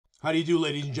How do you do,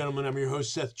 ladies and gentlemen? I'm your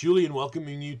host, Seth Julian,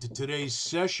 welcoming you to today's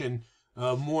session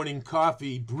of Morning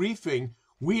Coffee Briefing.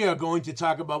 We are going to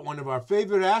talk about one of our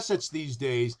favorite assets these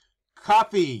days,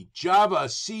 coffee, Java,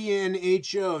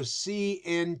 CNHO,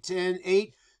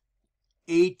 CN10,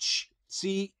 8H,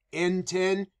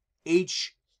 CN10,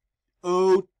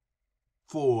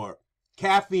 HO4.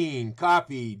 Caffeine,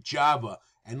 coffee, Java.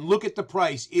 And look at the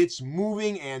price. It's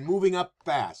moving and moving up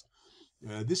fast.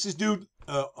 This is due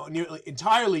nearly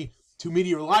entirely to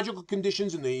meteorological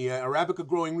conditions in the Arabica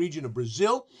growing region of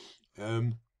Brazil.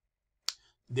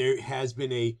 There has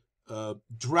been a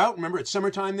drought. Remember, it's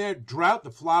summertime there. Drought.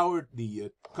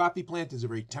 The coffee plant is a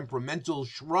very temperamental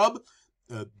shrub.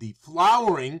 The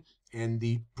flowering and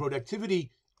the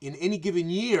productivity in any given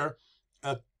year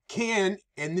can,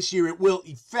 and this year it will,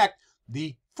 affect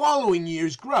the following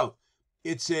year's growth.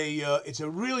 It's a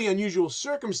really unusual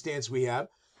circumstance we have,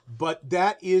 but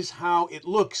that is how it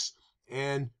looks,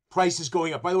 and price is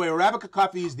going up. By the way, Arabica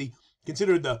coffee is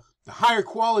considered the higher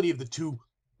quality of the two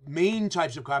main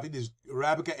types of coffee. There's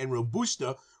Arabica and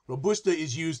Robusta. Robusta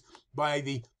is used by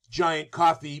the giant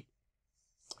coffee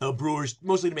brewers,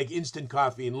 mostly to make instant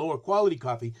coffee and lower quality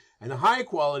coffee. And the higher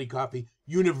quality coffee,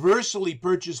 universally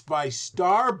purchased by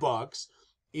Starbucks,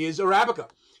 is Arabica.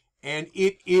 And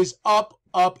it is up,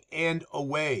 and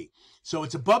away. So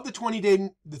it's above the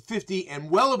 20-day, the 50,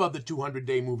 and well above the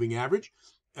 200-day moving average.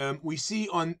 We see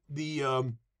on the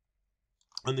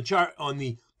chart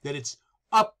that it's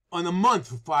up on a month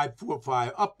for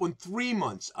 545, up on 3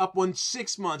 months, up on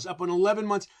 6 months, up on 11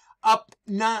 months, up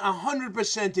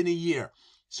 100% in a year.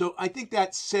 So I think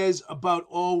that says about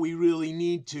all we really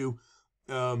need to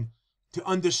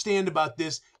understand about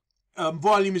this.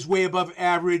 Volume is way above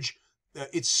average.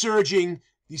 It's surging.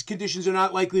 These conditions are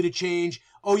not likely to change.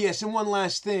 Oh, yes, and one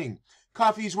last thing.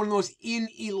 Coffee is one of the most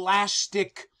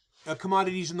inelastic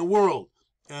commodities in the world,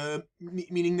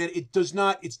 meaning that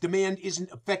its demand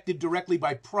isn't affected directly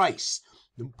by price.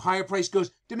 The higher price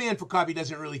goes, demand for coffee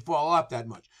doesn't really fall off that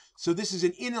much. So this is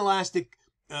an inelastic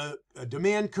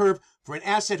demand curve for an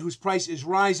asset whose price is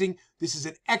rising. This is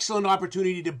an excellent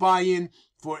opportunity to buy in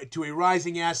to a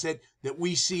rising asset that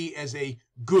we see as a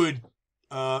good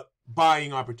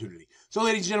buying opportunity. So,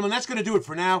 ladies and gentlemen, that's going to do it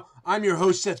for now. I'm your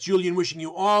host, Seth Julian, wishing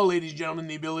you all, ladies and gentlemen,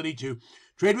 the ability to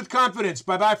trade with confidence.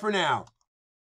 Bye-bye for now.